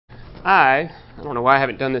I don't know why I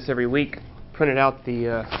haven't done this every week, printed out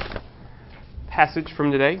the passage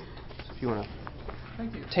from today. So if you want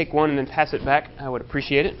to take one and then pass it back, I would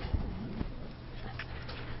appreciate it.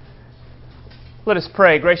 Let us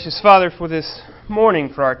pray. Gracious Father, for this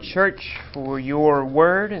morning, for our church, for your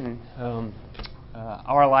word and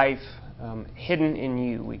our life hidden in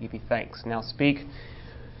you, we give you thanks. Now speak,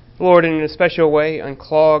 Lord, in a special way,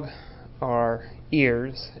 unclog our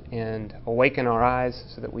ears and awaken our eyes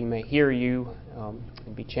so that we may hear you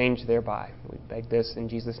and be changed thereby. We beg this in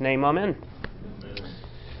Jesus' name. Amen.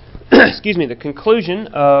 Excuse me. The conclusion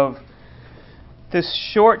of this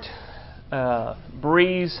short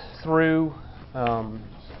breeze through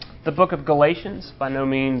the book of Galatians, by no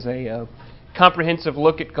means a comprehensive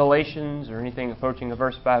look at Galatians or anything approaching a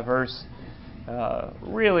verse by verse,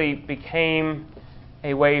 really became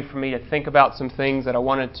a way for me to think about some things that I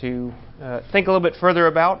wanted to think a little bit further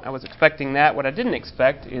about. I was expecting that. What I didn't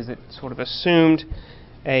expect is it sort of assumed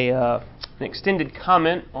an extended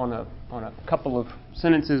comment on a couple of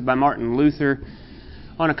sentences by Martin Luther,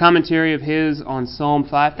 on a commentary of his on Psalm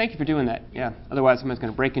 5. Thank you for doing that. Yeah, otherwise somebody's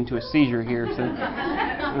going to break into a seizure here. So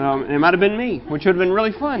it might have been me, which would have been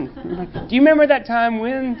really fun. Do you remember that time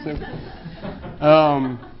when?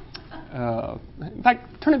 In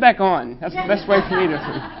fact, turn it back on. That's the best way for me to...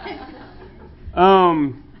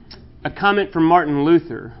 a comment from Martin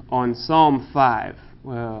Luther on Psalm 5,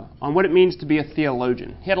 on what it means to be a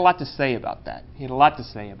theologian. He had a lot to say about that. He had a lot to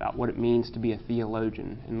say about what it means to be a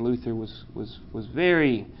theologian. And Luther was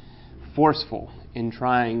very forceful in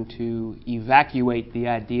trying to evacuate the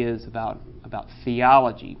ideas about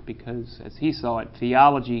theology, because, as he saw it,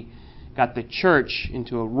 theology got the church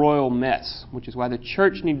into a royal mess, which is why the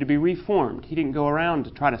church needed to be reformed. He didn't go around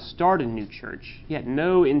to try to start a new church. He had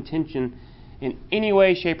no intention in any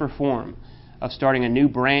way, shape, or form of starting a new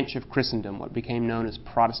branch of Christendom, what became known as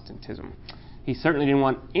Protestantism. He certainly didn't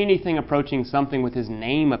want anything approaching something with his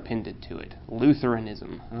name appended to it,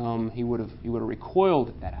 Lutheranism. He would have recoiled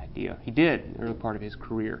at that idea. He did in the early part of his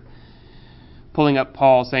career. Pulling up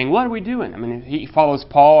Paul, saying, "What are we doing?" I mean, he follows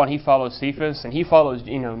Paul and he follows Cephas and he follows,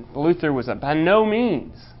 Luther was by no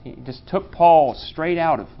means. He just took Paul straight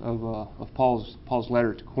out of Paul's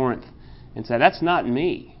letter to Corinth and said, "That's not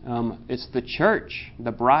me. It's the church,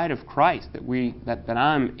 the bride of Christ that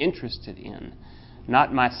I'm interested in,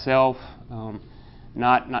 not myself,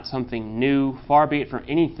 not something new. Far be it from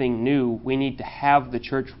anything new. We need to have the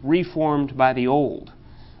church reformed by the old.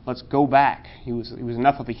 Let's go back." He was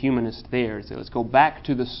enough of a humanist there. So let's go back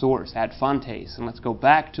to the source, ad fontes, and let's go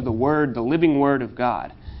back to the Word, the living Word of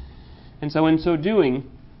God. And so in so doing,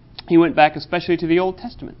 he went back especially to the Old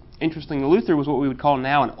Testament. Interestingly, Luther was what we would call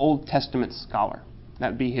now an Old Testament scholar.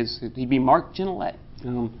 That'd be he'd be Mark Genelette.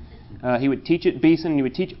 He would teach at Beeson, and he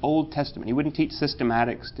would teach Old Testament. He wouldn't teach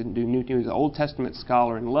systematics, didn't do New. He was an Old Testament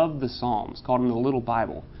scholar and loved the Psalms, called them the Little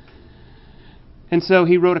Bible. And so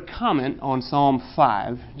he wrote a comment on Psalm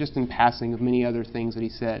 5, just in passing of many other things that he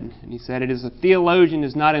said. And he said, "It is a theologian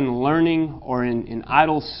is not in learning or in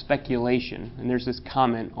idle speculation." And there's this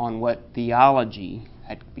comment on what theology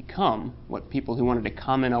had become, what people who wanted to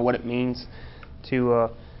comment on what it means to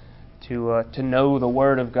know the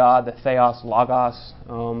Word of God, the Theos Logos.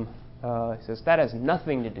 He says that has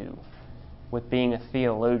nothing to do with being a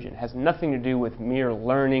theologian. It has nothing to do with mere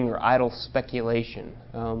learning or idle speculation,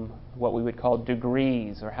 what we would call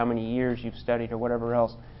degrees or how many years you've studied or whatever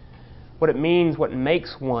else. What it means, what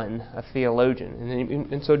makes one a theologian.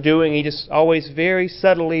 And in so doing, he just always very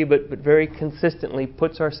subtly but very consistently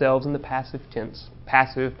puts ourselves in the passive tense.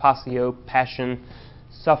 Passive, passio, passion,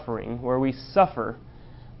 suffering, where we suffer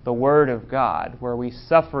the Word of God, where we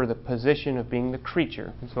suffer the position of being the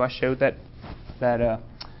creature. And so I showed that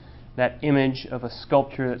image of a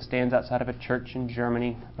sculpture that stands outside of a church in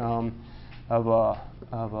Germany, of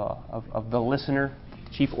the listener.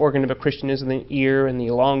 Chief organ of a Christian is the ear, and the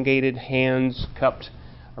elongated hands cupped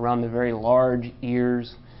around the very large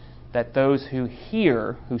ears. That those who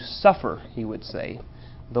hear, who suffer, he would say,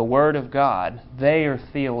 the Word of God, they are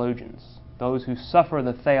theologians. Those who suffer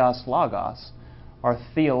the Theos Logos are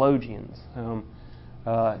theologians.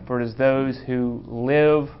 For it is those who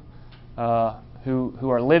live, who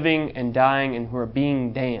are living and dying and who are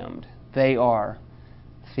being damned, they are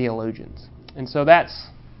theologians. And so that's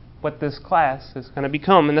what this class has kind of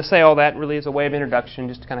become. And to say all that really is a way of introduction,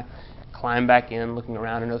 just to kind of climb back in, looking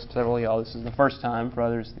around. I know several of y'all, this is the first time for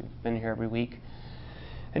others who've been here every week.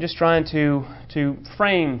 And just trying to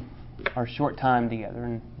frame our short time together,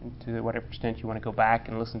 and to whatever extent you want to go back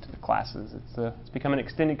and listen to the classes. It's become an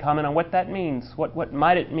extended comment on what that means. What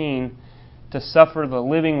might it mean to suffer the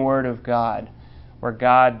living Word of God, where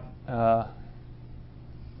God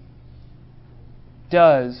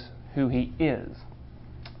does who He is.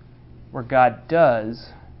 Where God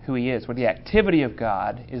does who He is. Where the activity of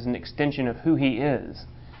God is an extension of who He is.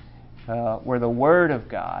 Where the Word of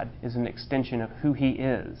God is an extension of who He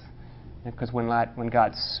is. Because when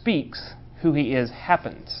God speaks, who He is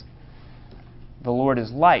happens. The Lord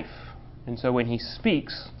is life. And so when He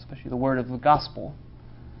speaks, especially the word of the gospel,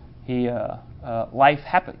 life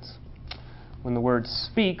happens. When the Word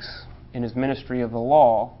speaks in His ministry of the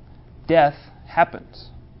law, death happens.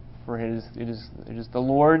 For it is the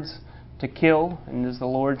Lord's to kill, and it is the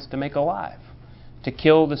Lord's to make alive. To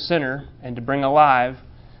kill the sinner and to bring alive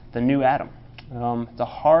the new Adam. It's a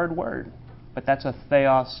hard word, but that's a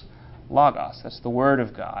theos logos. That's the Word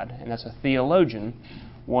of God, and that's a theologian,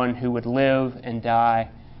 one who would live and die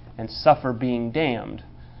and suffer being damned,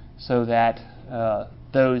 so that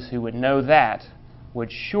those who would know that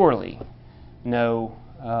would surely know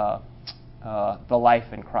the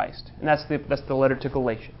life in Christ. And that's the letter to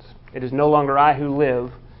Galatians. It is no longer I who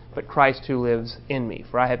live, but Christ who lives in me.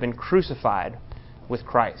 For I have been crucified with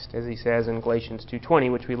Christ, as he says in Galatians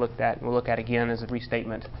 2:20, which we looked at, and we'll look at again as a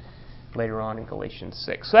restatement later on in Galatians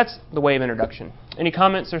 6. So that's the way of introduction. Any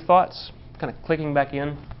comments or thoughts? Kind of clicking back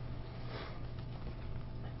in.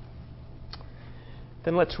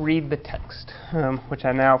 Then let's read the text, which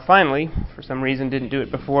I now finally, for some reason, didn't do it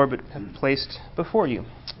before, but have placed before you.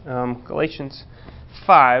 Galatians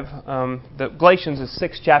 5. Galatians is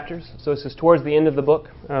 6 chapters, so this is towards the end of the book.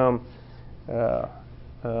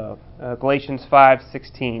 Galatians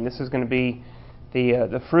 5:16. This is going to be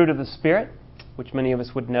the fruit of the Spirit, which many of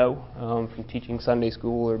us would know from teaching Sunday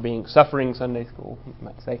school or suffering Sunday school, you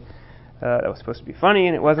might say. That was supposed to be funny,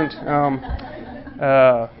 and it wasn't.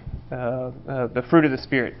 The fruit of the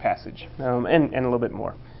Spirit passage, and a little bit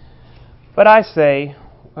more. But I say,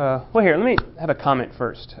 here, let me have a comment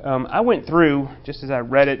first. I went through, just as I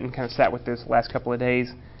read it and kind of sat with this last couple of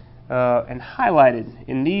days, and highlighted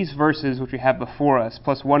in these verses which we have before us,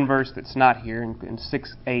 plus one verse that's not here in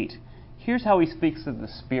 6:8, here's how he speaks of the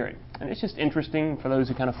Spirit. And it's just interesting for those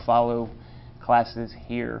who kind of follow classes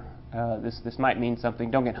here. This might mean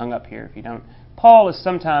something. Don't get hung up here if you don't. Paul is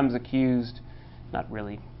sometimes accused, not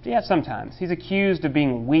really, yeah, sometimes. He's accused of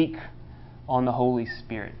being weak on the Holy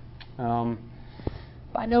Spirit.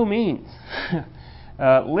 By no means.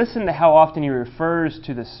 Listen to how often he refers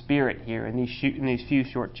to the Spirit here in these few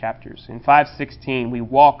short chapters. In 5:16, we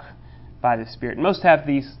walk by the Spirit. Most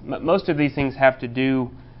of these things have to do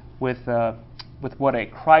with what a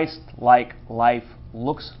Christ-like life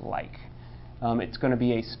looks like. It's going to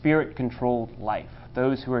be a Spirit-controlled life.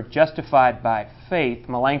 Those who are justified by faith,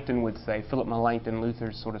 Melanchthon would say, Philip Melanchthon,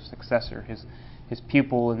 Luther's sort of successor, his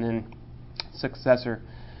pupil and then successor,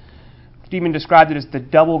 Stephen described it as the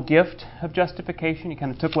double gift of justification. He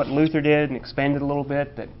kind of took what Luther did and expanded a little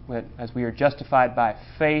bit, that as we are justified by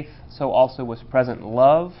faith, so also was present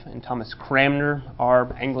love. And Thomas Cranmer,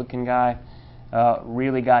 our Anglican guy,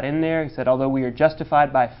 really got in there. He said, although we are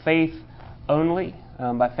justified by faith only,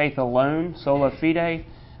 by faith alone, sola fide,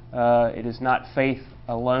 it is not faith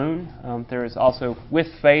alone. There is also, with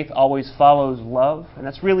faith, always follows love. And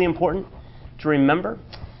that's really important to remember,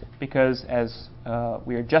 because as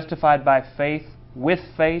we are justified by faith, with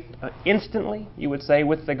faith, instantly, you would say,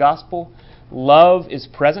 with the gospel, love is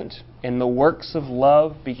present, and the works of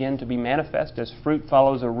love begin to be manifest as fruit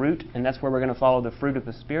follows a root, and that's where we're going to follow the fruit of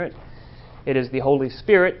the Spirit. It is the Holy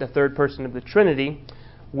Spirit, the third person of the Trinity,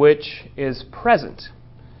 which is present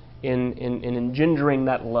in engendering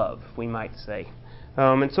that love, we might say.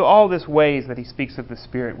 And so all this ways that he speaks of the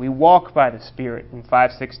Spirit. We walk by the Spirit in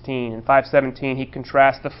 5:16. In 5:17, he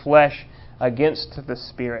contrasts the flesh against the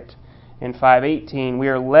Spirit. In 5:18, we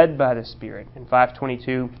are led by the Spirit. In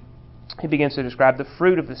 5:22, he begins to describe the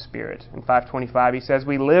fruit of the Spirit. In 5:25, he says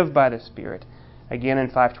we live by the Spirit. Again, in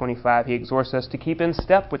 5:25, he exhorts us to keep in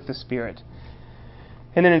step with the Spirit.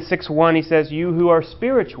 And then in 6:1, he says, you who are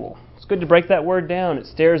spiritual. It's good to break that word down. It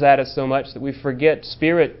stares at us so much that we forget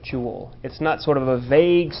spiritual. It's not sort of a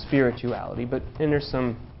vague spirituality, and there's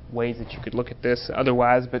some ways that you could look at this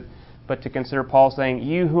otherwise, but to consider Paul saying,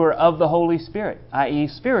 you who are of the Holy Spirit, i.e.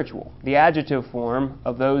 spiritual, the adjective form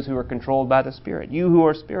of those who are controlled by the Spirit, you who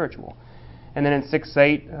are spiritual. And then in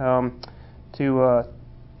 6:8,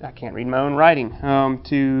 I can't read my own writing,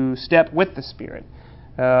 to step with the Spirit.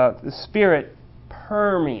 The Spirit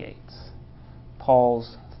permeates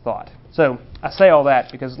Paul's thought. So I say all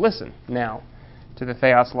that because listen now to the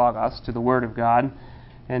Theos Logos, to the Word of God,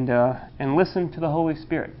 and listen to the Holy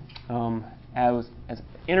Spirit as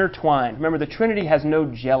intertwined. Remember, the Trinity has no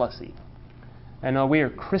jealousy. And we are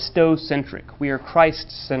Christocentric. We are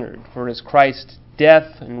Christ-centered. For it is Christ's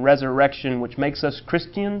death and resurrection which makes us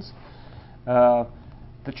Christians.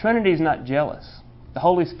 the Trinity is not jealous. The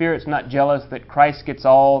Holy Spirit's not jealous that Christ gets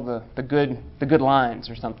all the good lines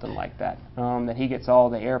or something like that, that He gets all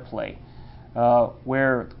the airplay.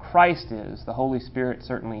 Where Christ is, the Holy Spirit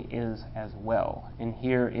certainly is as well. And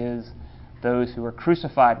here is those who are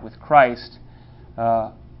crucified with Christ,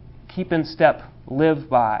 keep in step, live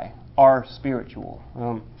by, are spiritual.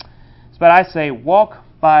 But I say, walk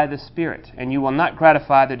by the Spirit, and you will not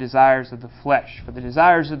gratify the desires of the flesh. For the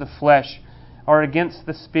desires of the flesh are against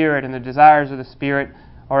the Spirit, and the desires of the Spirit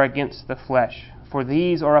are against the flesh. For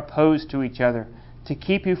these are opposed to each other, to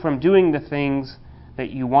keep you from doing the things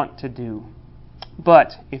that you want to do.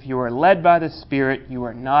 But if you are led by the Spirit, you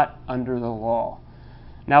are not under the law.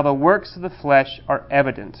 Now the works of the flesh are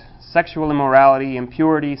evident: sexual immorality,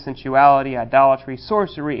 impurity, sensuality, idolatry,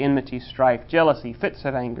 sorcery, enmity, strife, jealousy, fits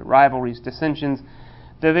of anger, rivalries, dissensions,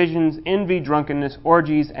 divisions, envy, drunkenness,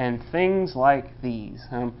 orgies, and things like these.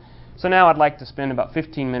 So now I'd like to spend about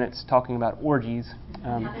 15 minutes talking about orgies.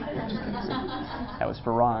 That was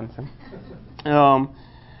for Ron.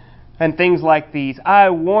 And things like these. I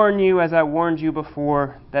warn you, as I warned you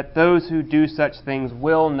before, that those who do such things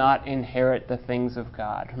will not inherit the things of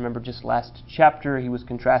God. Remember, just last chapter, he was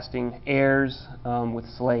contrasting heirs with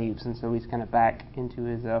slaves, and so he's kind of back into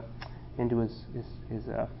his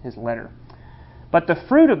letter. But the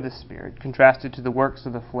fruit of the Spirit, contrasted to the works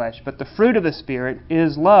of the flesh, but the fruit of the Spirit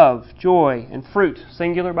is love, joy, and fruit.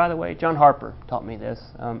 Singular, by the way. John Harper taught me this,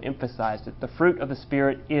 emphasized it. The fruit of the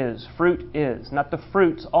Spirit is. Fruit is. Not the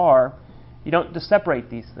fruits are. You don't separate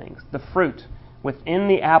these things. The fruit within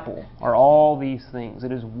the apple are all these things.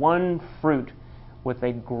 It is one fruit with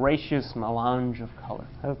a gracious melange of color,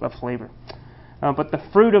 of flavor. But the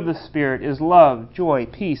fruit of the Spirit is love, joy,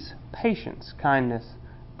 peace, patience, kindness,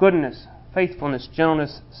 goodness, faithfulness,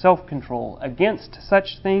 gentleness, self-control. Against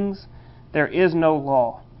such things there is no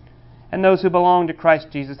law. And those who belong to Christ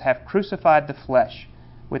Jesus have crucified the flesh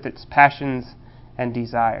with its passions and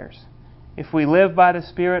desires. If we live by the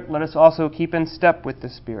Spirit, let us also keep in step with the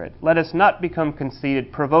Spirit. Let us not become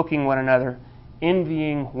conceited, provoking one another,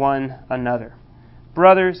 envying one another.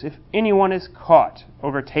 Brothers, if anyone is caught,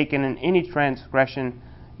 overtaken in any transgression,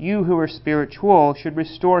 you who are spiritual should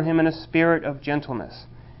restore him in a spirit of gentleness.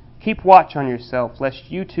 Keep watch on yourself,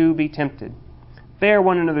 lest you too be tempted. Bear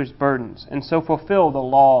one another's burdens, and so fulfill the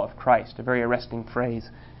law of Christ. A very arresting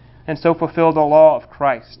phrase. And so fulfill the law of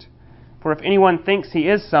Christ. For if anyone thinks he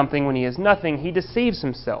is something when he is nothing, he deceives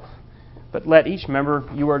himself. But let each remember,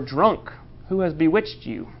 you are drunk. Who has bewitched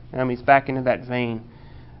you? He's back into that vein.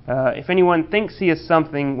 If anyone thinks he is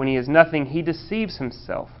something when he is nothing, he deceives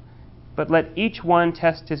himself. But let each one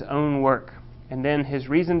test his own work, and then his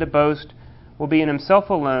reason to boast will be in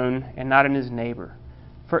himself alone and not in his neighbor.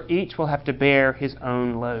 For each will have to bear his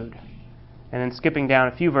own load. And then skipping down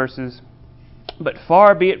a few verses, but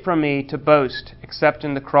far be it from me to boast except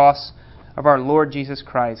in the cross of our Lord Jesus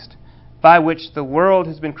Christ, by which the world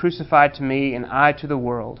has been crucified to me and I to the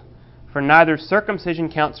world. For neither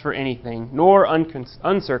circumcision counts for anything, nor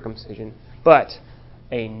uncircumcision, but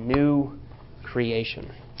a new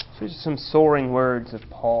creation. So these are some soaring words of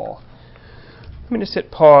Paul. Let me just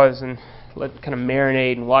hit pause and let kind of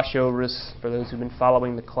marinate and wash over us for those who've been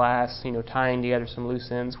following the class, tying together some loose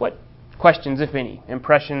ends. What questions, if any,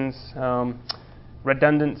 impressions,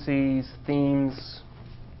 redundancies, themes,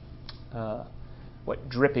 what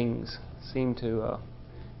drippings seem to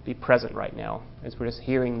be present right now as we're just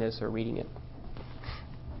hearing this or reading it?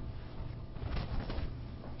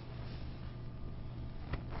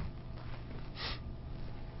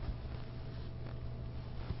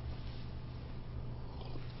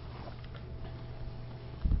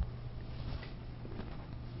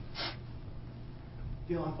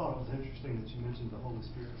 Gil, I thought it was interesting that you mentioned the Holy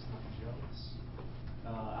Spirit's not jealous.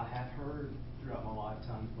 I have heard throughout my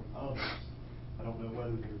lifetime from others, I don't know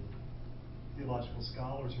whether they're theological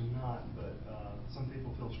scholars or not, but some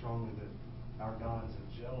people feel strongly that our God is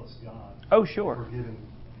a jealous God. Oh, sure. We're giving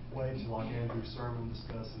way to, like Andrew's sermon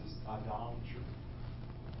discusses, idolatry.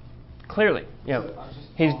 Clearly, So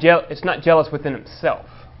it's not jealous within himself.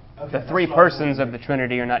 Okay, The three persons of the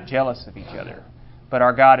Trinity are not jealous of each other. But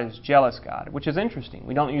our God is jealous God, which is interesting.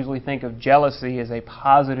 We don't usually think of jealousy as a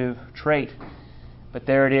positive trait. But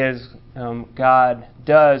there it is. God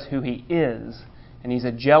does who He is, and He's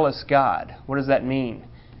a jealous God. What does that mean?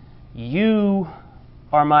 You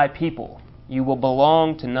are my people. You will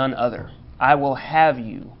belong to none other. I will have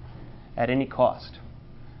you at any cost.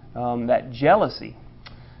 That jealousy,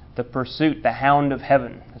 the pursuit, the hound of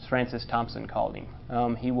heaven, as Francis Thompson called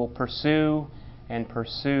him. He will pursue and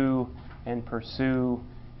pursue and pursue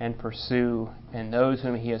and pursue, and those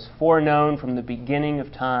whom He has foreknown from the beginning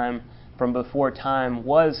of time, from before time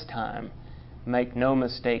was time. Make no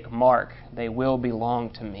mistake, mark, they will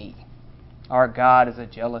belong to me. Our God is a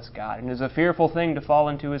jealous God, and it is a fearful thing to fall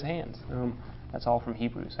into His hands. That's all from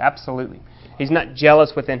Hebrews. Absolutely. He's not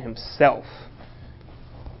jealous within Himself.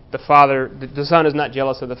 The Son is not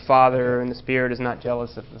jealous of the Father, and the Spirit is not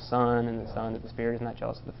jealous of the Son, and the Spirit is not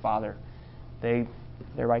jealous of the Father. They're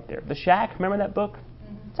right there. The Shack, remember that book?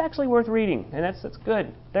 It's actually worth reading, and that's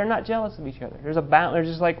good. They're not jealous of each other. There's a balance. They're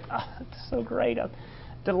just like, it's so great. I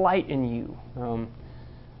delight in you.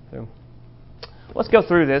 So let's go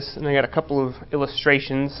through this, and I got a couple of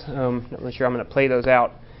illustrations. Not really sure I'm going to play those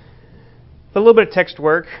out. But a little bit of text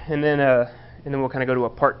work, and then we'll kind of go to a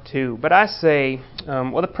part 2. But I say,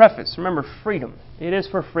 the preface. Remember, freedom. It is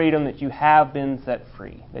for freedom that you have been set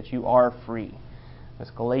free, that you are free.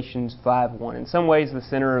 That's Galatians 5:1. In some ways, the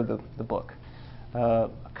center of the book. A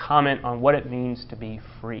comment on what it means to be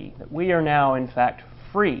free. That we are now, in fact,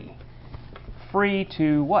 free. Free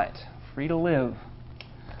to what? Free to live.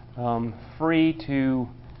 Free to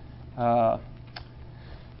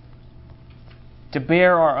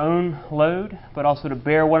bear our own load, but also to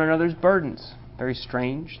bear one another's burdens. Very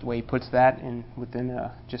strange the way he puts that within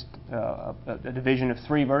just a division of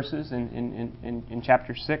 3 verses in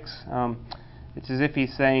chapter 6. It's as if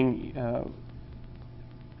he's saying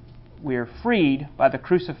we are freed by the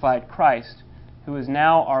crucified Christ, who is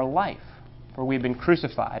now our life. For we've been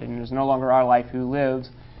crucified, and it is no longer our life who lives,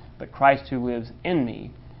 but Christ who lives in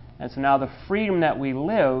me. And so now the freedom that we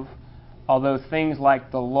live, although things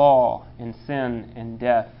like the law and sin and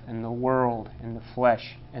death and the world and the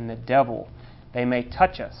flesh and the devil, they may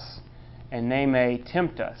touch us and they may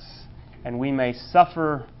tempt us and we may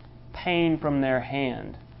suffer pain from their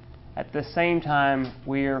hand. At the same time,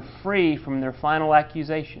 we are free from their final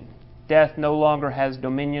accusation. Death no longer has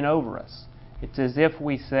dominion over us. It's as if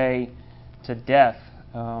we say to death,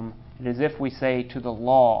 it is as if we say to the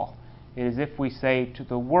law, it is as if we say to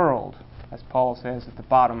the world, as Paul says at the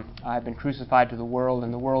bottom, I have been crucified to the world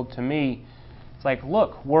and the world to me. It's like,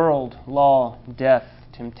 look, world, law, death,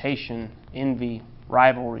 temptation, envy,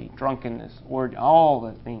 rivalry, drunkenness, or all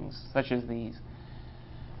the things such as these.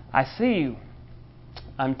 I see you.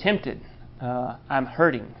 I'm tempted. I'm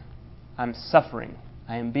hurting. I'm suffering.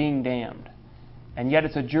 I am being damned. And yet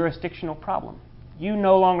it's a jurisdictional problem. You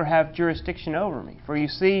no longer have jurisdiction over me. For you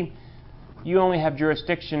see, you only have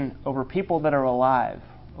jurisdiction over people that are alive,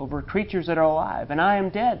 over creatures that are alive, and I am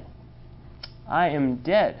dead. I am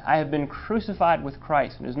dead. I have been crucified with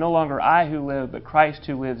Christ, and it is no longer I who live, but Christ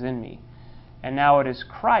who lives in me. And now it is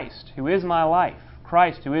Christ who is my life,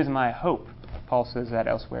 Christ who is my hope. Paul says that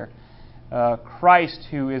elsewhere. Christ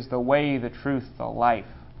who is the way, the truth, the life.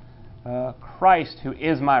 Christ who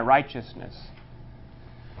is my righteousness.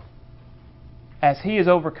 As He has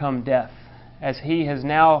overcome death, as He has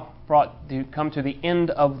now come to the end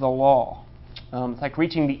of the law. It's like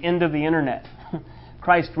reaching the end of the internet.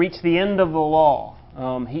 Christ reached the end of the law.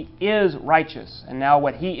 He is righteous, and now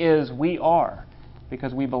what He is, we are,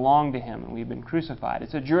 because we belong to Him and we've been crucified.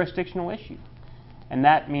 It's a jurisdictional issue, and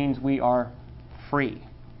that means we are free.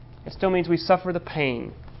 It still means we suffer the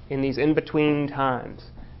pain in these in-between times,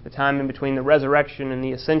 the time in between the resurrection and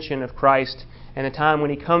the ascension of Christ and the time when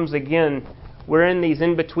He comes again. We're in these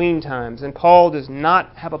in-between times, and Paul does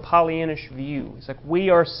not have a Pollyannish view. It's like we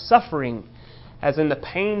are suffering as in the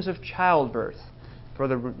pains of childbirth for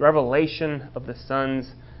the revelation of the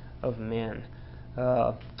sons of men.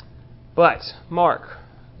 But, mark,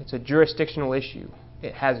 it's a jurisdictional issue.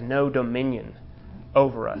 It has no dominion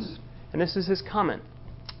over us. And this is his comment,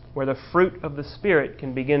 where the fruit of the Spirit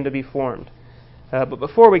can begin to be formed. But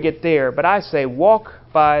before we get there, but I say, walk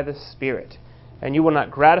by the Spirit, and you will not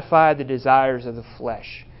gratify the desires of the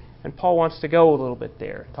flesh. And Paul wants to go a little bit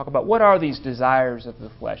there. Talk about what are these desires of the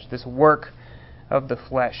flesh, this work of the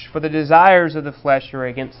flesh. For the desires of the flesh are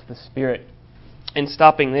against the Spirit. And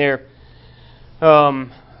stopping there,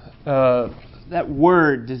 that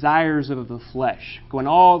word, desires of the flesh, going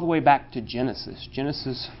all the way back to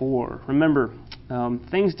Genesis 4. Remember,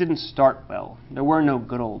 things didn't start well. There were no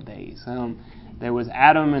good old days. There was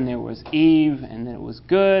Adam and there was Eve, and then it was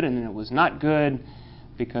good and then it was not good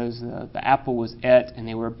because the apple was et, and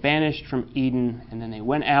they were banished from Eden, and then they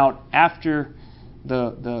went out after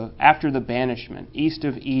the banishment, east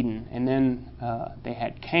of Eden, and then they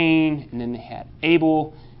had Cain, and then they had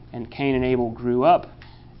Abel, and Cain and Abel grew up,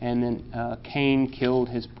 and then Cain killed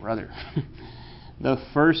his brother. The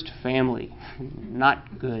first family,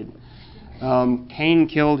 not good. Cain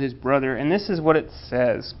killed his brother, and this is what it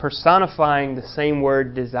says, personifying the same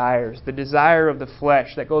word, desires, the desire of the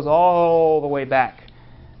flesh that goes all the way back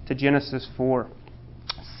to Genesis 4.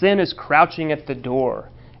 Sin is crouching at the door.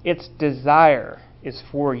 Its desire is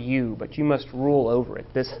for you, but you must rule over it.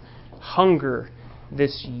 This hunger,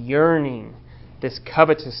 this yearning, this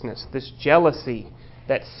covetousness, this jealousy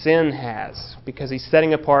that sin has, because he's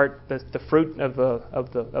setting apart the fruit of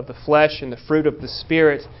the flesh and the fruit of the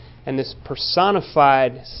Spirit, and this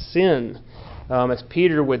personified sin. As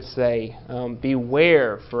Peter would say,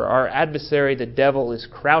 beware, for our adversary, the devil, is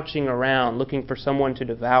crouching around looking for someone to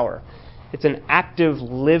devour. It's an active,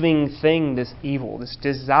 living thing, this evil, this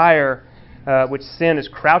desire, which sin is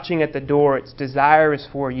crouching at the door. Its desire is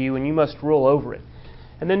for you, and you must rule over it.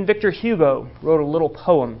 And then Victor Hugo wrote a little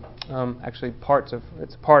poem,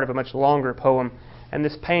 it's part of a much longer poem, and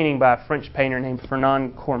this painting by a French painter named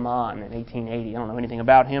Fernand Cormon in 1880. I don't know anything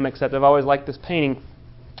about him, except I've always liked this painting.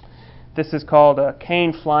 This is called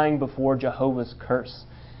Cain Flying Before Jehovah's Curse,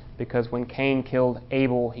 because when Cain killed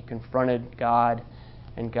Abel, he confronted God,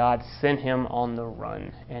 and God sent him on the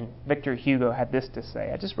run. And Victor Hugo had this to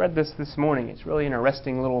say. I just read this morning. It's really an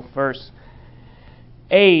arresting little verse.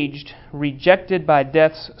 Aged, rejected by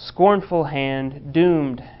death's scornful hand,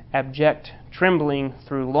 doomed, abject, trembling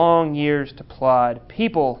through long years to plod,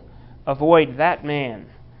 people, avoid that man,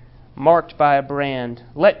 marked by a brand.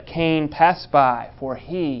 Let Cain pass by, for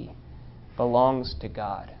he belongs to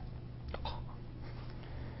God.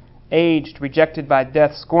 Aged, rejected by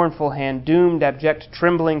death's scornful hand, doomed, abject,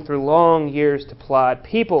 trembling through long years to plod.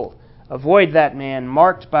 People, avoid that man,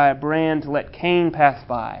 marked by a brand. Let Cain pass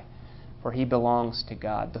by, for he belongs to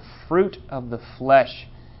God. The fruit of the flesh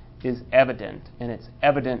is evident, and it's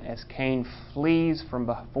evident as Cain flees from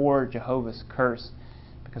before Jehovah's curse,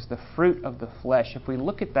 because the fruit of the flesh, if we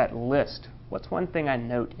look at that list, what's one thing I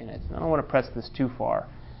note in it? I don't want to press this too far,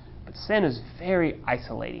 but sin is very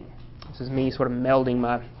isolating. This is me sort of melding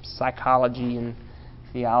my psychology and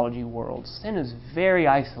theology worlds. Sin is very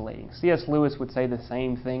isolating. C.S. Lewis would say the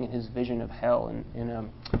same thing in his vision of hell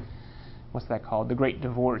in what's that called? The Great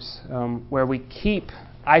Divorce, where we keep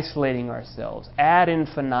isolating ourselves ad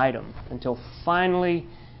infinitum until finally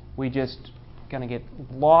we just going to get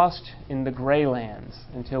lost in the gray lands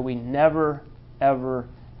until we never, ever,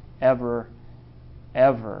 ever,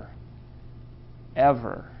 ever,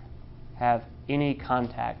 ever have any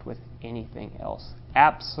contact with anything else.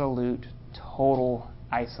 Absolute, total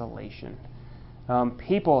isolation.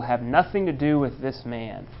 People have nothing to do with this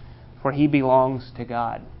man, for he belongs to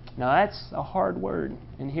God. Now that's a hard word,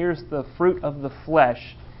 and here's the fruit of the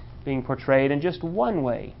flesh being portrayed in just one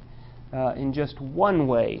way,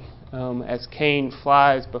 as Cain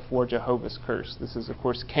flies before Jehovah's curse. This is, of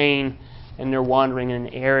course, Cain, and they're wandering in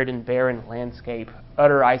an arid and barren landscape,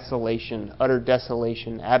 utter isolation, utter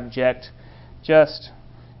desolation, abject, just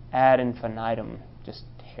ad infinitum, just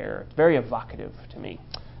terror. It's very evocative to me.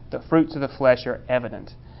 The fruits of the flesh are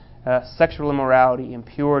evident. Sexual immorality,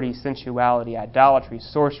 impurity, sensuality, idolatry,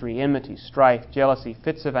 sorcery, enmity, strife, jealousy,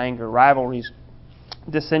 fits of anger, rivalries,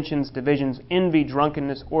 dissensions, divisions, envy,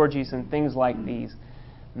 drunkenness, orgies, and things like these.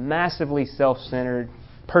 Massively self-centered,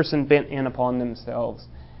 person bent in upon themselves,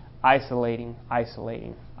 isolating,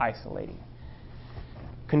 isolating, isolating.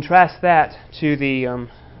 Contrast that to the, I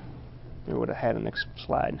would have had a next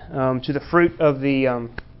slide, to the fruit of the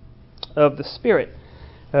Spirit.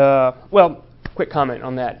 Quick comment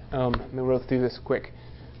on that. Let me roll through this quick.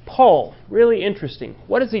 Paul, really interesting.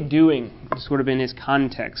 What is he doing sort of in his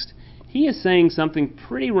context? He is saying something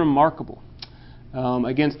pretty remarkable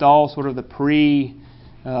against all sort of the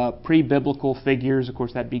pre-biblical figures. Of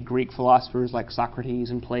course, that'd be Greek philosophers like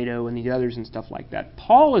Socrates and Plato and the others and stuff like that.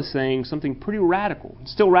 Paul is saying something pretty radical.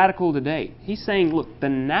 It's still radical today. He's saying, look, the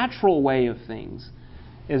natural way of things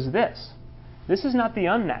is this. This is not the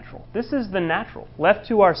unnatural. This is the natural. Left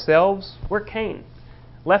to ourselves, we're Cain.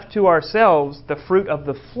 Left to ourselves, the fruit of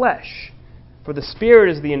the flesh. For the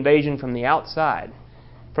Spirit is the invasion from the outside.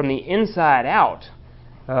 From the inside out,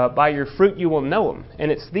 by your fruit you will know them.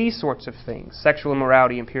 And it's these sorts of things: sexual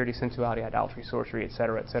immorality, impurity, sensuality, idolatry, sorcery,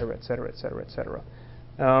 etc., etc., etc., etc., etc.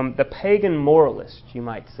 The pagan moralists, you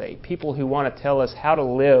might say, people who want to tell us how to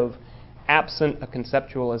live absent a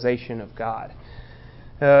conceptualization of God.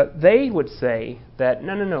 They would say that,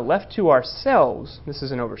 no, left to ourselves, this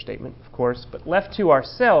is an overstatement, of course, but left to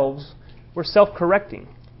ourselves, we're self-correcting.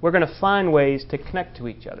 We're going to find ways to connect to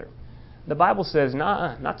each other. The Bible says,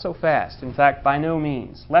 not so fast. In fact, by no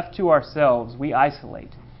means. Left to ourselves, we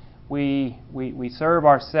isolate. We serve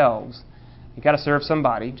ourselves. You've got to serve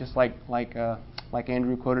somebody, just like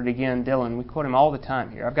Andrew quoted again, Dylan. We quote him all the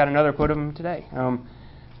time here. I've got another quote of him today.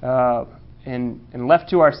 And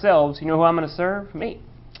left to ourselves, you know who I'm going to serve? Me.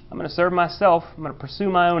 I'm going to serve myself. I'm going to pursue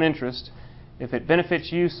my own interest. If it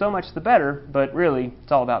benefits you, so much the better, but really,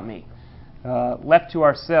 it's all about me. Left to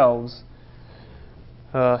ourselves,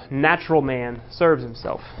 natural man serves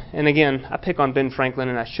himself. And again, I pick on Ben Franklin,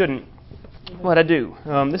 and I shouldn't, but I do.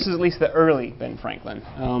 This is at least the early Ben Franklin.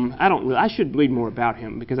 I should read more about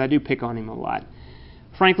him because I do pick on him a lot.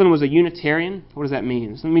 Franklin was a Unitarian. What does that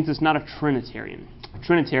mean? It means it's not a Trinitarian. A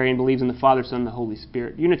Trinitarian believes in the Father, Son, and the Holy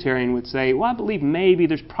Spirit. Unitarian would say, well, I believe maybe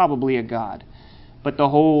there's probably a God. But the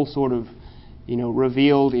whole sort of,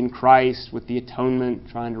 revealed in Christ with the atonement,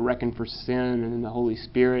 trying to reckon for sin, and then the Holy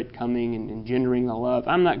Spirit coming and engendering the love.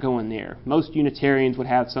 I'm not going there. Most Unitarians would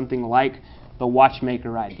have something like the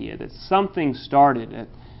watchmaker idea, that something started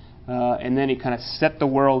and then it kind of set the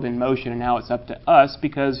world in motion, and now it's up to us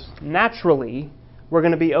because naturally we're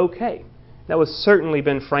going to be okay. That was certainly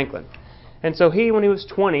Ben Franklin. And so he, when he was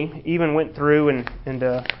 20, even went through and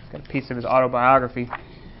got a piece of his autobiography.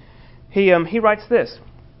 He writes this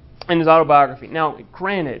in his autobiography. Now,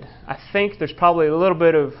 granted, I think there's probably a little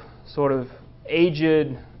bit of sort of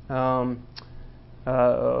aged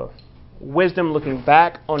wisdom looking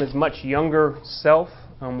back on his much younger self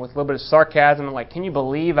with a little bit of sarcasm and like, can you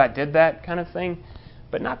believe I did that kind of thing?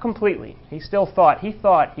 But not completely. He thought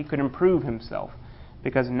he could improve himself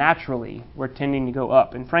because naturally we're tending to go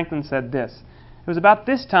up. And Franklin said this: it was about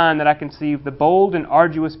this time that I conceived the bold and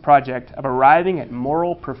arduous project of arriving at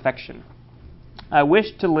moral perfection. I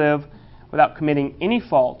wished to live without committing any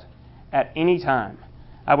fault at any time.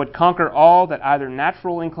 I would conquer all that either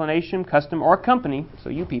natural inclination, custom, or company, so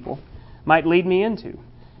you people, might lead me into.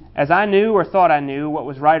 As I knew or thought I knew what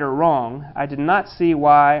was right or wrong, I did not see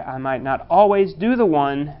why I might not always do the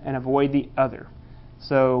one and avoid the other.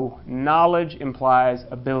 So knowledge implies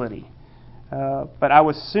ability. But I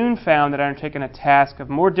was soon found that I had undertaken a task of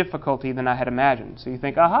more difficulty than I had imagined. So you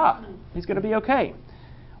think, aha, he's going to be okay.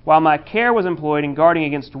 While my care was employed in guarding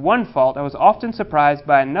against one fault, I was often surprised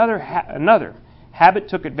by another. Habit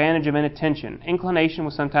took advantage of inattention. Inclination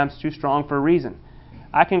was sometimes too strong for a reason.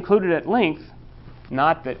 I concluded at length,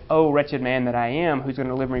 not that, oh, wretched man that I am, who's going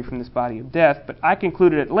to deliver me from this body of death, but I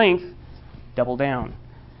concluded at length, double down.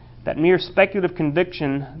 That mere speculative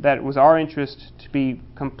conviction that it was in our interest,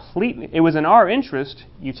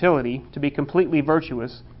 utility, to be completely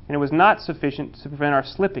virtuous, and it was not sufficient to prevent our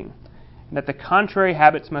slipping, and that the contrary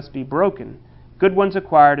habits must be broken, good ones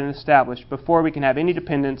acquired and established, before we can have any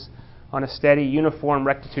dependence on a steady, uniform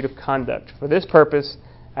rectitude of conduct. For this purpose,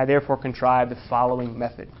 I therefore contrived the following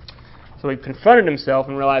method. So he confronted himself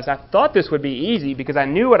and realized, I thought this would be easy because I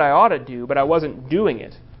knew what I ought to do, but I wasn't doing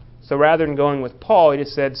it. So rather than going with Paul, he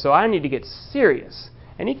just said, so I need to get serious.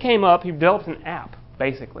 And he developed an app,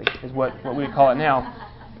 basically, is what we would call it now.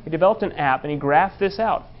 He developed an app and he graphed this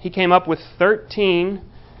out. He came up with 13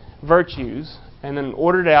 virtues and then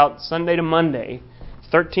ordered out Sunday to Monday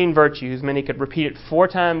 13 virtues, meant he could repeat it 4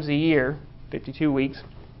 times a year, 52 weeks.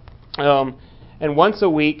 And once a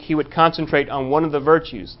week, he would concentrate on one of the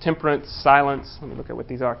virtues: temperance, silence. Let me look at what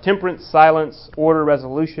these are. Temperance, silence, order,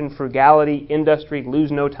 resolution, frugality, industry,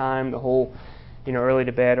 lose no time, the whole, early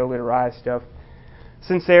to bed, early to rise stuff.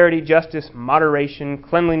 Sincerity, justice, moderation,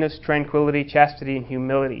 cleanliness, tranquility, chastity, and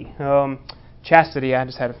humility. Chastity, I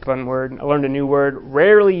just had a fun word. I learned a new word.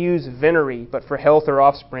 Rarely use venery, but for health or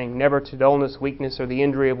offspring, never to dullness, weakness, or the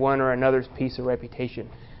injury of one or another's peace or reputation.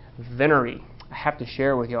 Venery, I have to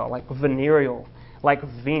share with y'all, like venereal, like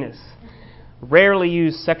Venus. Rarely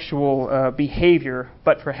use sexual behavior,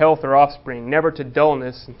 but for health or offspring, never to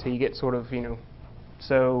dullness until you get sort of,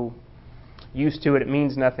 so used to it, it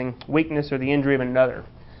means nothing. Weakness or the injury of another.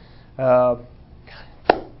 Laugh.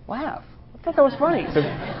 I thought that was funny.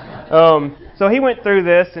 So he went through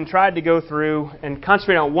this and tried to go through and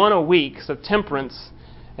concentrate on one a week, so temperance,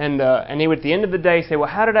 and he would at the end of the day say, well,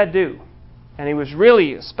 how did I do? And he was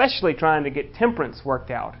really especially trying to get temperance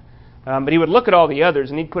worked out. But he would look at all the others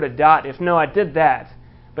and he'd put a dot if, no, I did that.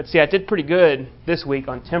 But see, I did pretty good this week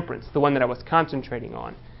on temperance, the one that I was concentrating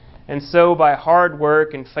on. And so by hard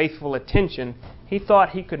work and faithful attention, he thought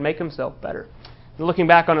he could make himself better. And looking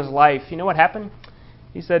back on his life, you know what happened?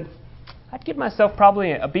 He said, I'd give myself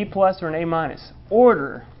probably a B+ or an A-.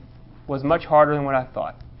 Order was much harder than what I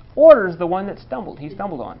thought. Order is the one that he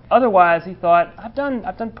stumbled on. Otherwise, he thought, I've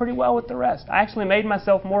done pretty well with the rest. I actually made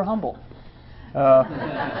myself more humble.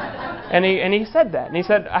 And he said that. And he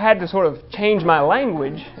said, I had to sort of change my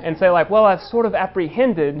language and say like, well, I've sort of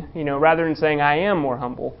apprehended, rather than saying I am more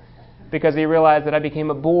humble, because he realized that I became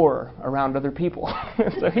a bore around other people.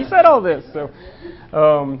 So he said all this. So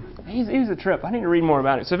he's a trip. I need to read more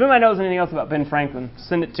about it. So if anybody knows anything else about Ben Franklin,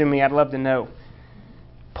 send it to me. I'd love to know.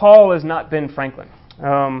 Paul is not Ben Franklin.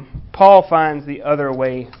 Paul finds the other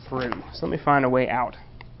way through. So let me find a way out.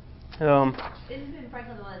 Isn't Ben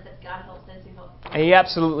Franklin the one that said God helps those who help? He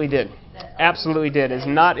absolutely did. Absolutely did. It's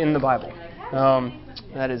not in the Bible.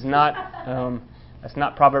 That is not that's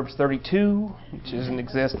not Proverbs 32, which doesn't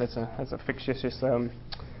exist. That's a fictitious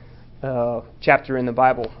chapter in the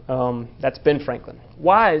Bible. That's Ben Franklin.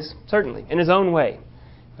 Wise, certainly, in his own way,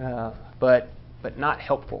 but not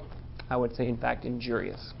helpful. I would say, in fact,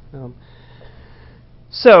 injurious.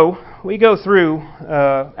 So we go through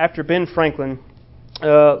after Ben Franklin.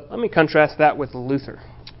 Let me contrast that with Luther,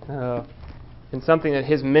 and something that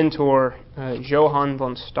his mentor Johann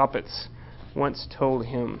von Staupitz once told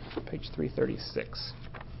him. Page 336.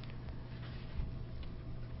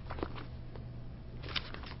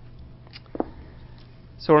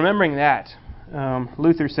 So remembering that,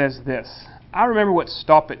 Luther says this: I remember what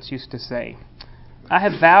Staupitz used to say. I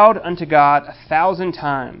have vowed unto God 1,000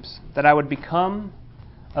 times that I would become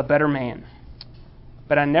a better man,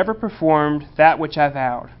 but I never performed that which I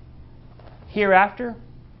vowed. Hereafter,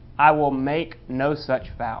 I will make no such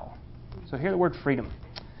vow. So hear the word freedom.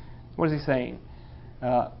 What is he saying?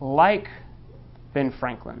 Like Ben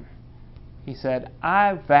Franklin, he said,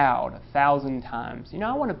 I vowed 1,000 times.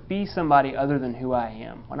 I want to be somebody other than who I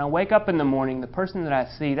am. When I wake up in the morning, the person that I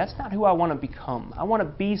see, that's not who I want to become. I want to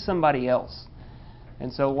be somebody else.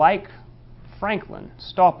 And so like Franklin,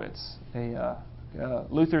 Staupitz,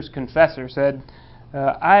 Luther's confessor, said,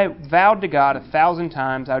 I vowed to God 1,000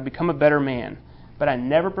 times I would become a better man, but I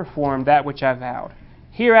never performed that which I vowed.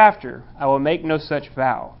 Hereafter I will make no such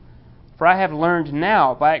vow, for I have learned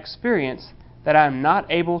now by experience that I am not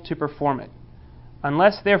able to perform it.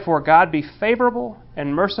 Unless therefore God be favorable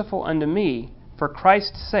and merciful unto me for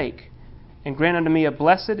Christ's sake, and grant unto me a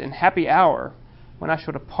blessed and happy hour, when I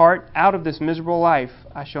shall depart out of this miserable life,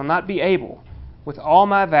 I shall not be able, with all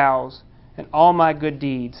my vows and all my good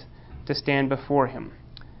deeds, to stand before Him.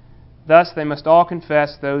 Thus they must all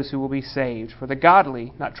confess, those who will be saved. For the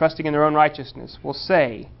godly, not trusting in their own righteousness, will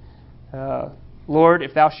say, Lord,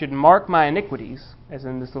 if Thou should mark my iniquities, as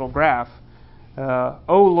in this little graph, O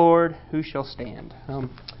Lord, who shall stand?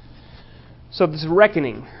 So this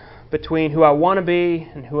reckoning between who I want to be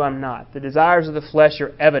and who I'm not. The desires of the flesh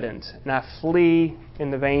are evident, and I flee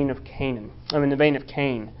in the vein of Cain.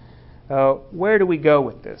 Where do we go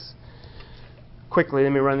with this? Quickly,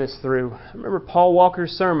 let me run this through. I remember Paul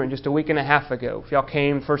Walker's sermon just a week and a half ago. If y'all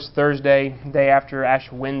came first Thursday, day after Ash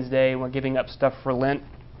Wednesday, we're giving up stuff for Lent.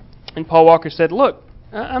 And Paul Walker said, look,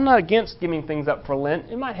 I'm not against giving things up for Lent.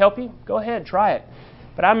 It might help you. Go ahead, try it.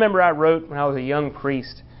 But I remember I wrote when I was a young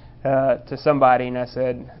priest to somebody, and I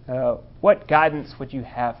said, what guidance would you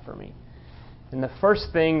have for me? And the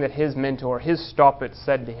first thing that his mentor, his Staupitz,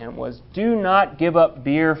 said to him was, do not give up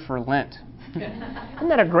beer for Lent. Isn't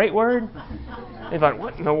that a great word? He thought,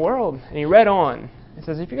 what in the world? And he read on. It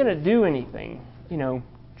says, if you're going to do anything,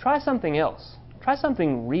 try something else. Try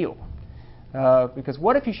something real. Because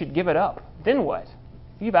what if you should give it up? Then what?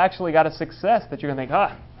 You've actually got a success that you're going to think,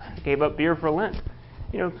 I gave up beer for Lent.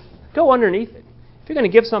 Go underneath it. If you're going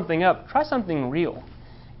to give something up, try something real.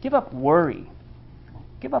 Give up worry.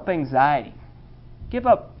 Give up anxiety. Give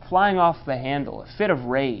up flying off the handle, a fit of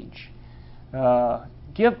rage.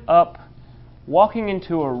 Give up walking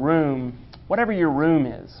into a room, whatever your room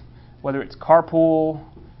is, whether it's carpool,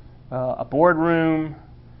 a boardroom,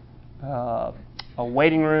 a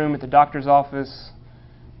waiting room at the doctor's office.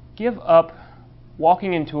 Give up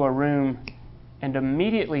walking into a room and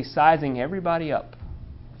immediately sizing everybody up,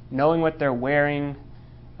 knowing what they're wearing,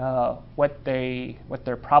 what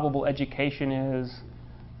their probable education is,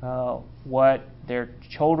 what their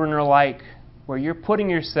children are like, where you're putting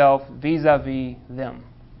yourself vis-a-vis them.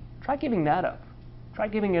 Try giving that up. Try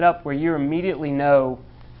giving it up where you immediately know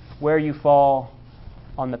where you fall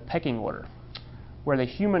on the pecking order, where the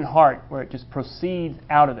human heart, where it just proceeds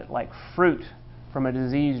out of it like fruit from a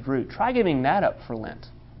diseased root. Try giving that up for Lent.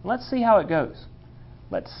 Let's see how it goes.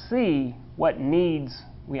 Let's see what needs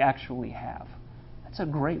we actually have. That's a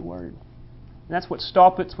great word. And that's what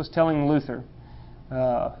Staupitz was telling Luther.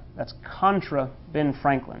 That's contra Ben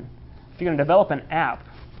Franklin. If you're going to develop an app,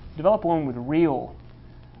 develop one with real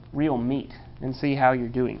meat and see how you're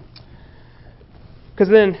doing. Because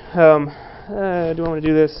then, do I want to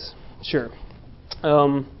do this? Sure.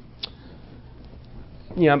 I'm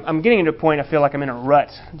getting into a point I feel like I'm in a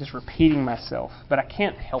rut, just repeating myself, but I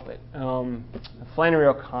can't help it. Flannery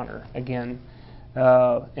O'Connor, again,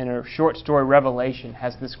 in her short story Revelation,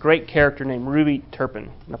 has this great character named Ruby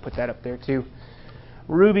Turpin. I'll put that up there too.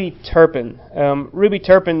 Ruby Turpin. Ruby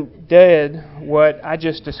Turpin did what I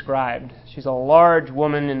just described. She's a large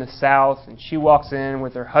woman in the South, and she walks in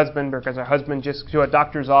with her husband because her husband just to a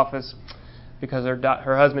doctor's office because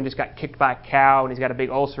her husband just got kicked by a cow and he's got a big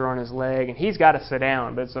ulcer on his leg and he's got to sit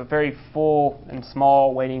down, but it's a very full and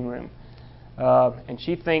small waiting room. And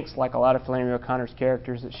she thinks, like a lot of Flannery O'Connor's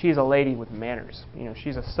characters, that she's a lady with manners.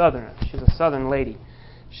 She's a Southerner. She's a Southern lady.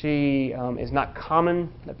 She is not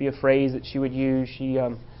common. That'd be a phrase that she would use. She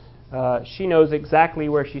knows exactly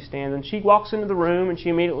where she stands, and she walks into the room and she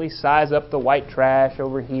immediately sizes up the white trash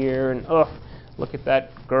over here, and look at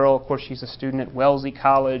that girl. Of course, she's a student at Wellesley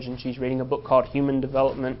College, and she's reading a book called Human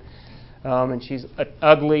Development, and she's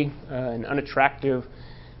ugly and unattractive.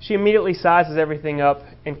 She immediately sizes everything up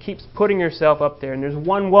and keeps putting herself up there. And there's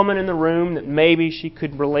one woman in the room that maybe she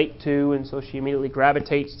could relate to, and so she immediately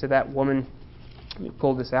gravitates to that woman. Let me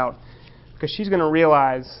pull this out, because she's going to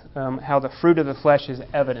realize how the fruit of the flesh is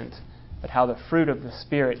evident, but how the fruit of the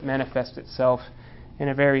Spirit manifests itself in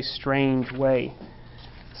a very strange way.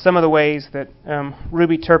 Some of the ways that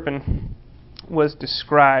Ruby Turpin was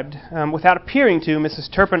described. Without appearing to,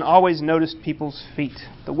 Mrs. Turpin always noticed people's feet.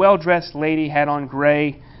 The well-dressed lady had on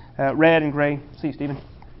red and gray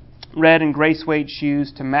suede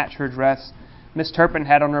shoes to match her dress. Miss Turpin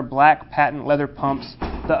had on her black patent leather pumps.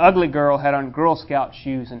 The ugly girl had on Girl Scout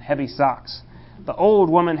shoes and heavy socks. The old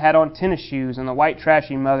woman had on tennis shoes, and the white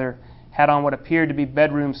trashy mother had on what appeared to be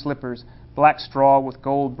bedroom slippers, black straw with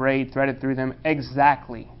gold braid threaded through them,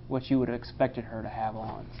 exactly what you would have expected her to have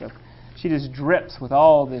on. So she just drips with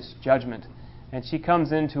all this judgment, and she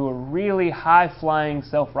comes into a really high-flying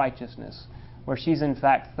self-righteousness, where she's in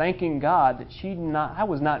fact thanking God that I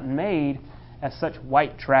was not made as such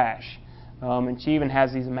white trash. And she even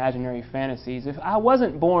has these imaginary fantasies. If I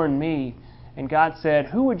wasn't born me, and God said,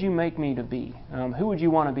 who would you make me to be? Who would you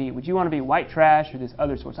want to be? Would you want to be white trash or this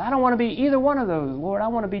other sort? I don't want to be either one of those, Lord. I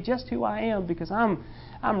want to be just who I am, because I'm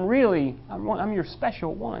your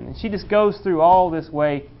special one. And she just goes through all this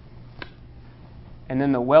way. And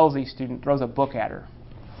then the Wellesley student throws a book at her,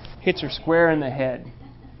 hits her square in the head,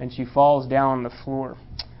 and she falls down on the floor.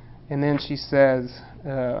 And then she says,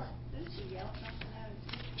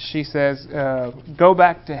 go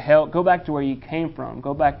back to hell, go back to where you came from,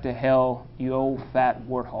 go back to hell, you old fat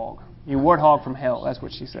warthog. You warthog from hell, that's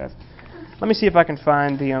what she says. Let me see if I can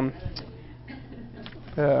find the,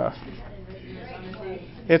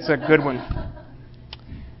 it's a good one.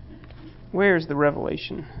 Where's the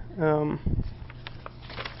revelation?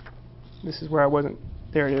 This is where I wasn't,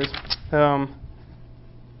 there it is.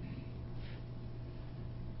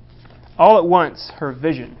 All at once, her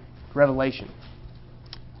vision, revelation.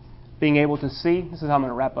 Being able to see, this is how I'm going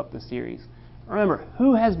to wrap up the series. Remember,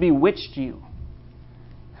 who has bewitched you?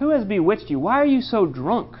 Who has bewitched you? Why are you so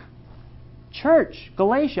drunk? Church,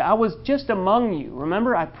 Galatia, I was just among you.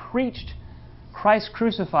 Remember, I preached Christ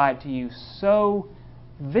crucified to you so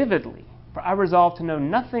vividly. For I resolved to know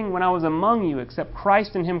nothing when I was among you except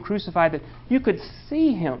Christ and Him crucified, that you could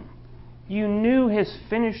see Him. You knew His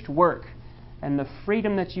finished work and the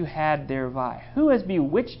freedom that you had thereby. Who has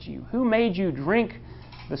bewitched you? Who made you drink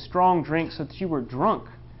the strong drink so that you were drunk,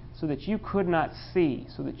 so that you could not see,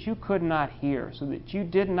 so that you could not hear, so that you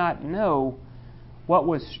did not know what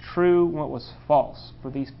was true and what was false?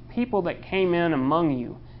 For these people that came in among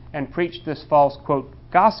you and preached this false, quote,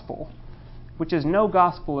 gospel, which is no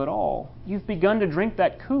gospel at all, you've begun to drink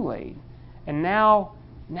that Kool-Aid, and now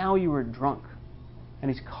you are drunk.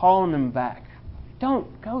 And He's calling them back.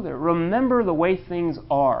 Don't go there. Remember the way things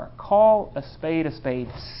are. Call a spade a spade.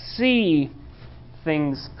 See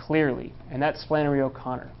things clearly. And that's Flannery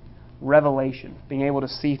O'Connor. Revelation. Being able to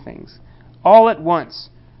see things. All at once,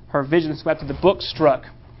 her vision swept, the book struck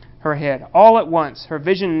her head. All at once, her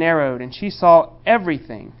vision narrowed, and she saw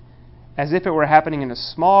everything as if it were happening in a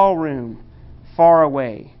small room far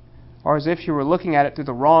away, or as if she were looking at it through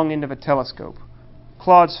the wrong end of a telescope.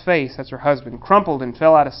 Claude's face, that's her husband, crumpled and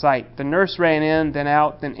fell out of sight. The nurse ran in, then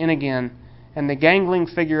out, then in again, and the gangling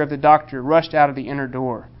figure of the doctor rushed out of the inner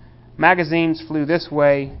door. Magazines flew this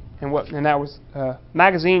way and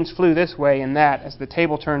that as the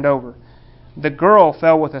table turned over. The girl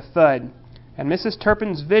fell with a thud, and Mrs.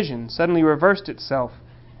 Turpin's vision suddenly reversed itself,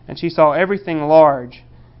 and she saw everything large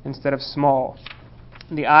instead of small.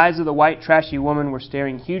 The eyes of the white trashy woman were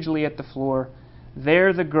staring hugely at the floor.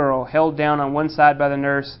 There the girl, held down on one side by the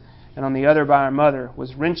nurse and on the other by her mother,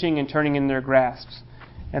 was wrenching and turning in their grasps.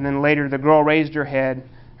 And then later the girl raised her head,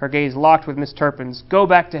 her gaze locked with Miss Turpin's. Go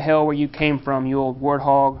back to hell where you came from, you old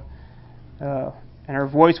warthog. And her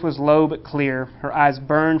voice was low but clear. Her eyes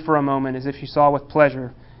burned for a moment as if she saw with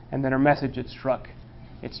pleasure, and then her message had struck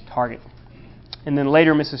its target. And then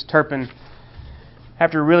later Mrs. Turpin,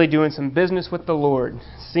 after really doing some business with the Lord,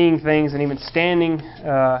 seeing things and even standing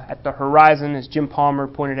at the horizon, as Jim Palmer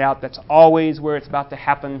pointed out, that's always where it's about to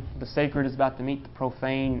happen. The sacred is about to meet the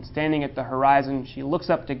profane. Standing at the horizon, she looks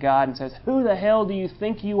up to God and says, who the hell do you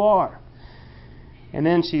think you are? And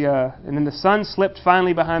then the sun slipped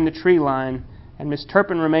finally behind the tree line, and Miss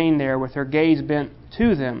Turpin remained there with her gaze bent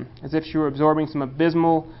to them, as if she were absorbing some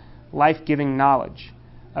abysmal, life-giving knowledge.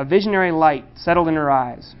 A visionary light settled in her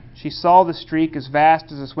eyes. She saw the streak as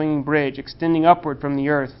vast as a swinging bridge, extending upward from the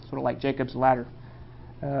earth, sort of like Jacob's ladder,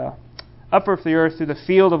 upward from the earth through the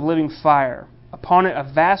field of living fire. Upon it a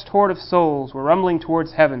vast horde of souls were rumbling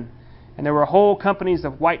towards heaven, and there were whole companies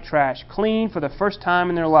of white trash, clean for the first time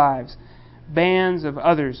in their lives, bands of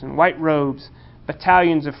others in white robes,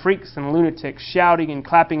 battalions of freaks and lunatics, shouting and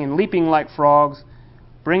clapping and leaping like frogs.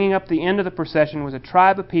 Bringing up the end of the procession was a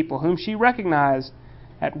tribe of people whom she recognized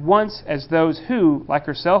at once as those who, like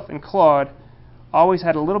herself and Claude, always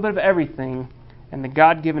had a little bit of everything and the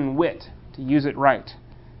God-given wit to use it right.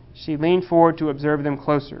 She leaned forward to observe them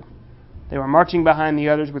closer. They were marching behind the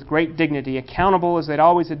others with great dignity, accountable as they'd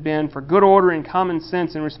always had been for good order and common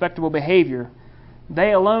sense and respectable behavior.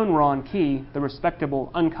 They alone were on key, the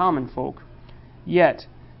respectable, uncommon folk. Yet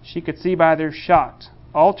she could see by their shocked,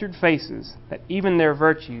 altered faces that even their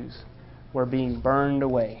virtues were being burned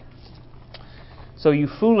away. So you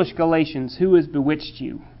foolish Galatians, who has bewitched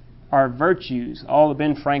you? Our virtues, all of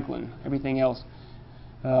Ben Franklin, everything else,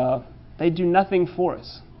 they do nothing for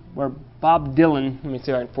us. Where Bob Dylan, let me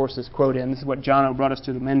see if I can force this quote in. This is what Jono brought us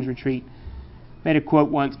to the men's retreat. Made a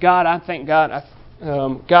quote once, God, I thank God,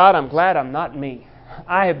 God, I'm glad I'm not me.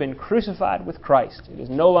 I have been crucified with Christ. It is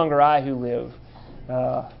no longer I who live,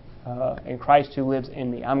 and Christ who lives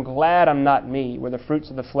in me. I'm glad I'm not me, where the fruits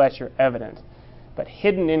of the flesh are evident. But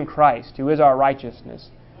hidden in Christ, who is our righteousness,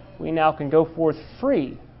 we now can go forth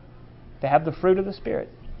free to have the fruit of the Spirit.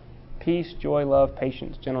 Peace, joy, love,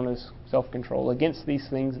 patience, gentleness, self-control. Against these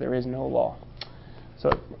things there is no law. So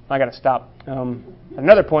I got to stop.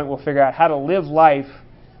 Another point, we'll figure out how to live life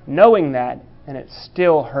knowing that, and it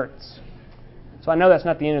still hurts. So I know that's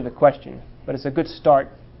not the end of the question, but it's a good start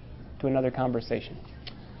to another conversation.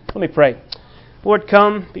 Let me pray. Lord,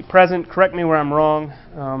 come, be present, correct me where I'm wrong.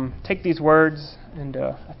 Take these words and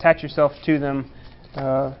attach yourself to them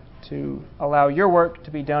to allow your work to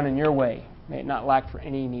be done in your way. May it not lack for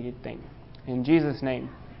any needed thing. In Jesus' name,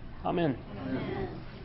 amen. Amen.